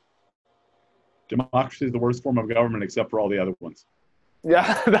democracy is the worst form of government except for all the other ones.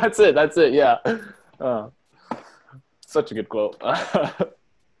 Yeah, that's it. Yeah. Such a good quote.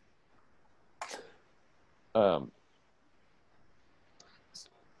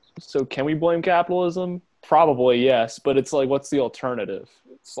 So can we blame capitalism? Probably yes, but it's like, what's the alternative?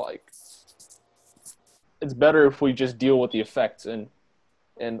 It's like, it's better if we just deal with the effects and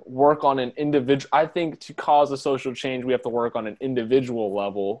work on an individual. I think to cause a social change, we have to work on an individual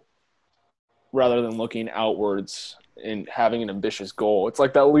level rather than looking outwards and having an ambitious goal. It's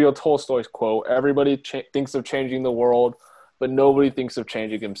like that Leo Tolstoy's quote, everybody thinks of changing the world, but nobody thinks of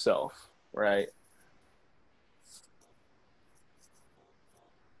changing himself, right?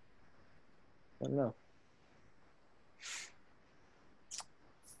 I don't know.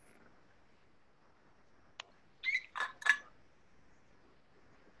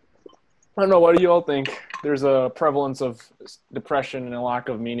 I don't know. What do you all think? There's a prevalence of depression and a lack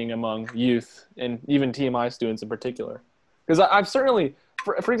of meaning among youth and even TMI students in particular. Because I've certainly,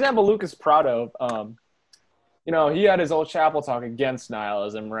 for example, Lucas Prado, he had his old chapel talk against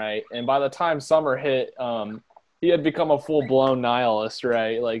nihilism, right? And by the time summer hit, he had become a full-blown nihilist,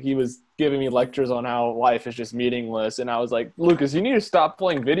 right? Like, he was giving me lectures on how life is just meaningless. And I was like, Lucas, you need to stop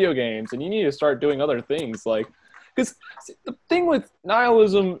playing video games and you need to start doing other things. Like, because the thing with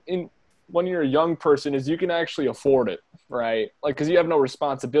nihilism when you're a young person is you can actually afford it, right? Like, because you have no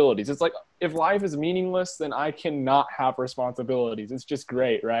responsibilities. It's like, if life is meaningless, then I cannot have responsibilities. It's just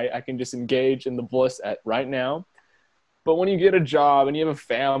great, right? I can just engage in the bliss at right now. But when you get a job and you have a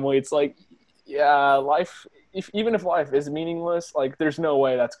family, it's like, yeah, life, even if life is meaningless, like, there's no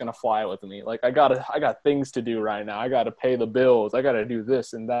way that's going to fly with me. Like, I got things to do right now. I got to pay the bills. I got to do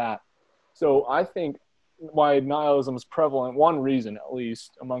this and that. So I think why nihilism is prevalent, one reason at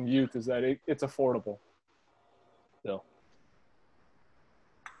least among youth, is that it's affordable. So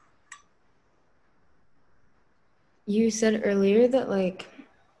You said earlier that like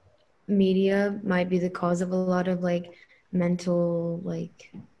media might be the cause of a lot of like mental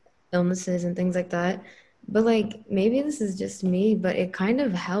like illnesses and things like that. But like maybe this is just me, but it kind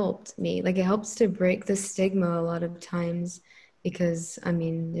of helped me. Like it helps to break the stigma a lot of times because I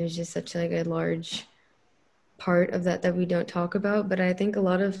mean there's just such like a large part of that we don't talk about. But I think a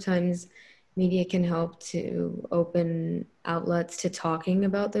lot of times media can help to open outlets to talking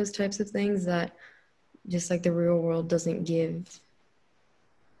about those types of things that just like the real world doesn't give.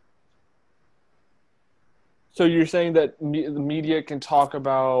 So you're saying that the media can talk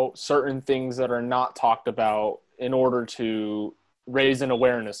about certain things that are not talked about in order to raise an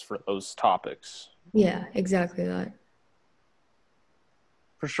awareness for those topics. Yeah, exactly that.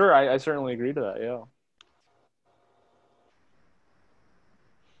 For sure, I certainly agree to that, yeah.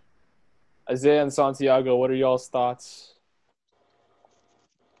 Isaiah and Santiago, what are y'all's thoughts?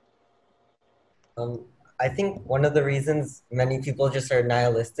 I think one of the reasons many people just are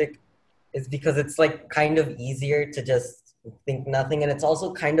nihilistic is because it's like kind of easier to just think nothing. And it's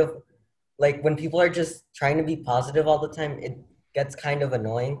also kind of like when people are just trying to be positive all the time, it gets kind of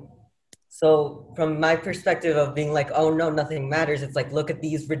annoying. So from my perspective of being like, oh no, nothing matters, it's like, look at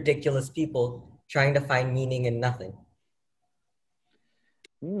these ridiculous people trying to find meaning in nothing.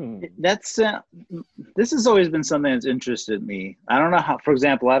 That's this has always been something that's interested me. I don't know how, for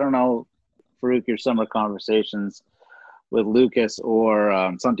example, I don't know, Farouk, your summer conversations with Lucas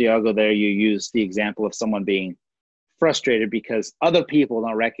or Santiago there, you use the example of someone being frustrated because other people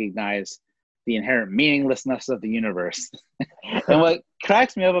don't recognize the inherent meaninglessness of the universe. And what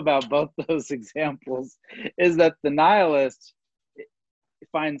cracks me up about both those examples is that the nihilist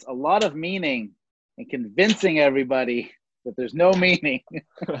finds a lot of meaning in convincing everybody that there's no meaning.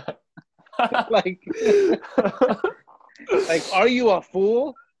 like, are you a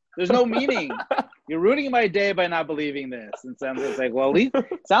fool? There's no meaning. You're ruining my day by not believing this. And someone's like, well, at least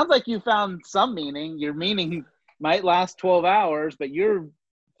sounds like you found some meaning. Your meaning might last 12 hours, but you're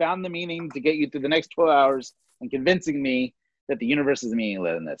found the meaning to get you through the next 12 hours and convincing me that the universe is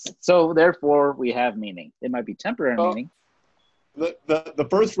meaningless. So therefore, we have meaning. It might be temporary meaning. The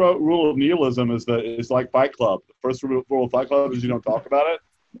first rule of nihilism is like Fight Club. The first rule of Fight Club is you don't talk about it.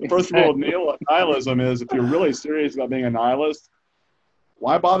 The first rule of nihilism is if you're really serious about being a nihilist,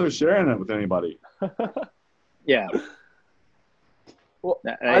 why bother sharing it with anybody? Yeah. Well,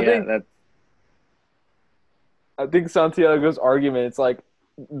 I think Santiago's argument, it's like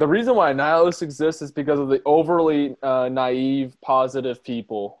the reason why nihilists exist is because of the overly naive, positive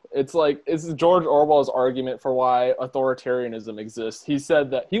people. It's like it's George Orwell's argument for why authoritarianism exists. He said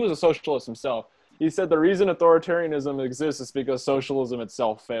that he was a socialist himself. He said the reason authoritarianism exists is because socialism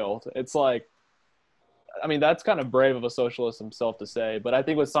itself failed. It's like, I mean, that's kind of brave of a socialist himself to say, but I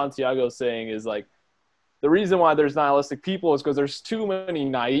think what Santiago's saying is like the reason why there's nihilistic people is because there's too many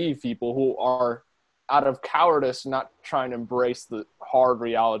naive people who are out of cowardice not trying to embrace the hard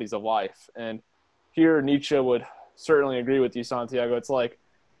realities of life. And here Nietzsche would certainly agree with you, Santiago. It's like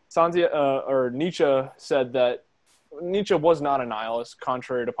Nietzsche said that Nietzsche was not a nihilist,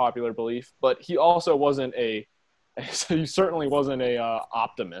 contrary to popular belief, but he also wasn't he certainly wasn't a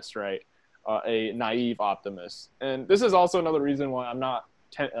optimist, right? A naive optimist. And this is also another reason why I'm not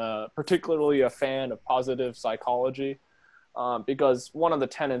particularly a fan of positive psychology, because one of the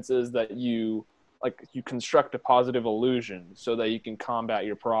tenets is that you construct a positive illusion so that you can combat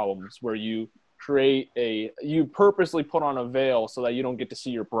your problems, where you purposely put on a veil so that you don't get to see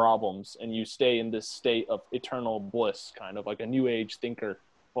your problems and you stay in this state of eternal bliss, kind of like a new age thinker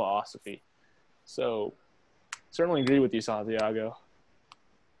philosophy. So certainly agree with you, Santiago.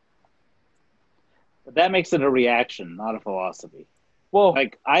 But that makes it a reaction, not a philosophy. Well,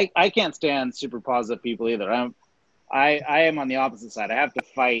 like I can't stand super positive people either. I am on the opposite side. I have to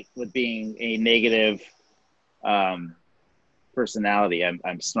fight with being a negative personality. I'm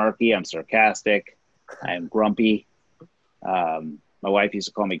snarky. I'm sarcastic. I'm grumpy. My wife used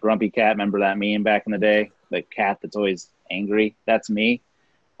to call me Grumpy Cat. Remember that meme back in the day? The cat that's always angry. That's me,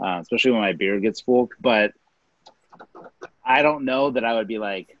 especially when my beard gets full. But I don't know that I would be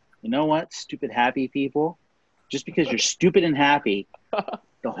like, you know what, stupid happy people? Just because you're stupid and happy,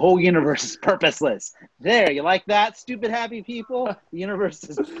 the whole universe is purposeless. There, you like that, stupid happy people? The universe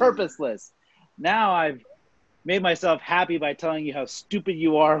is purposeless. Now I've made myself happy by telling you how stupid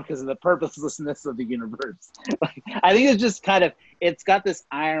you are because of the purposelessness of the universe. I think it's just kind of, it's got this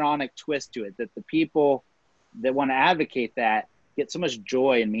ironic twist to it that the people that want to advocate that get so much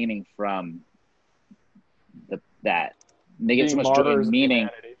joy and meaning from that. And they get so much joy and meaning.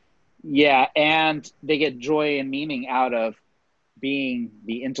 Yeah, and they get joy and meaning out of being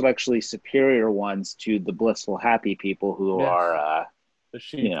the intellectually superior ones to the blissful, happy people who are, the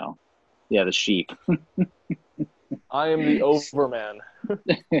sheep. You know, the sheep. I am the overman.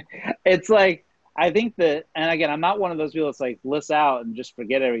 It's like, I think that, and again, I'm not one of those people that's like, bliss out and just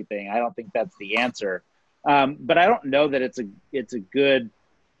forget everything. I don't think that's the answer. But I don't know that it's a good,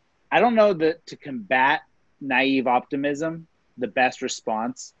 I don't know that to combat naive optimism, the best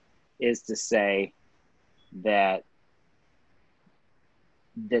response is to say that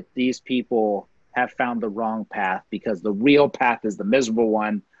these people have found the wrong path because the real path is the miserable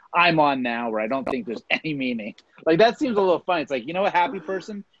one I'm on now where I don't think there's any meaning. Like, that seems a little funny. It's like, you know, a happy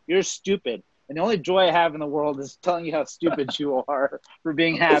person, you're stupid. And the only joy I have in the world is telling you how stupid you are for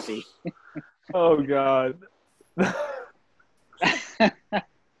being happy. Oh, God. There's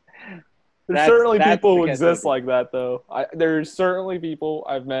certainly people who exist like that, though. There's certainly people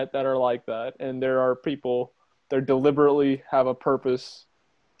I've met that are like that. And there are people that deliberately have a purpose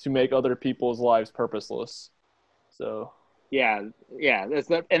to make other people's lives purposeless. So... Yeah. That's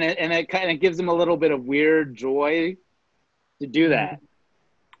the, and it kind of gives them a little bit of weird joy to do that.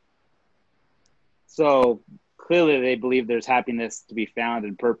 So clearly they believe there's happiness to be found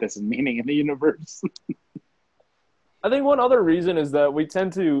in purpose and meaning in the universe. I think one other reason is that we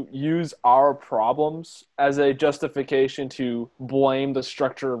tend to use our problems as a justification to blame the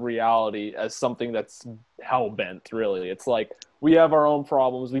structure of reality as something that's hell-bent, really. It's like we have our own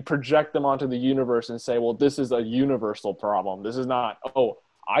problems. We project them onto the universe and say, well, this is a universal problem. This is not, oh,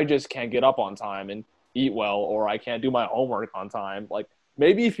 I just can't get up on time and eat well, or I can't do my homework on time. Like,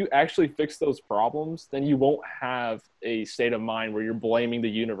 maybe if you actually fix those problems, then you won't have a state of mind where you're blaming the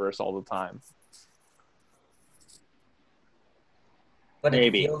universe all the time. But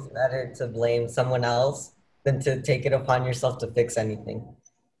Maybe. It feels better to blame someone else than to take it upon yourself to fix anything.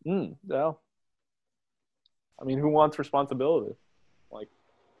 Yeah. I mean, who wants responsibility? Like,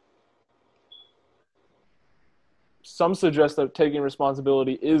 some suggest that taking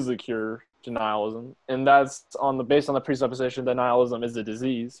responsibility is the cure to nihilism, and that's based on the presupposition that nihilism is a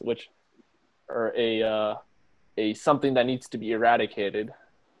disease, or a something that needs to be eradicated.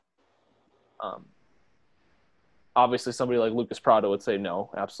 Obviously, somebody like Lucas Prado would say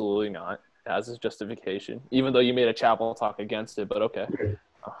no, absolutely not, as his justification, even though you made a chapel talk against it, but okay.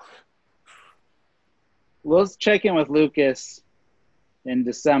 Let's check in with Lucas in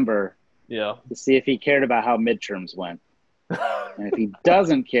December to see if he cared about how midterms went. And if he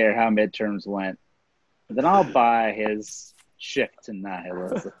doesn't care how midterms went, then I'll buy his shift to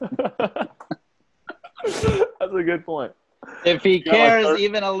nihilism. That's a good point. If he cares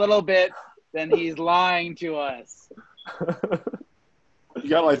even a little bit, then he's lying to us. You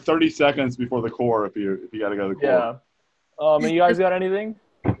got like 30 seconds before the core if you got to go to the core. Yeah. And you guys got anything?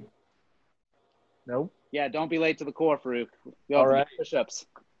 Nope. Yeah, don't be late to the core, Farouk. All right. Push-ups.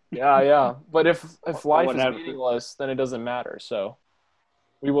 Yeah. But if life is meaningless, then it doesn't matter. So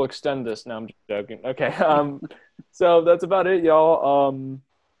we will extend this. No, I'm just joking. Okay. So that's about it, y'all.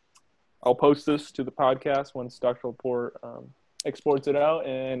 I'll post this to the podcast once Dr. Laporte exports it out,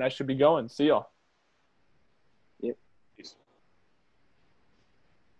 and I should be going. See y'all.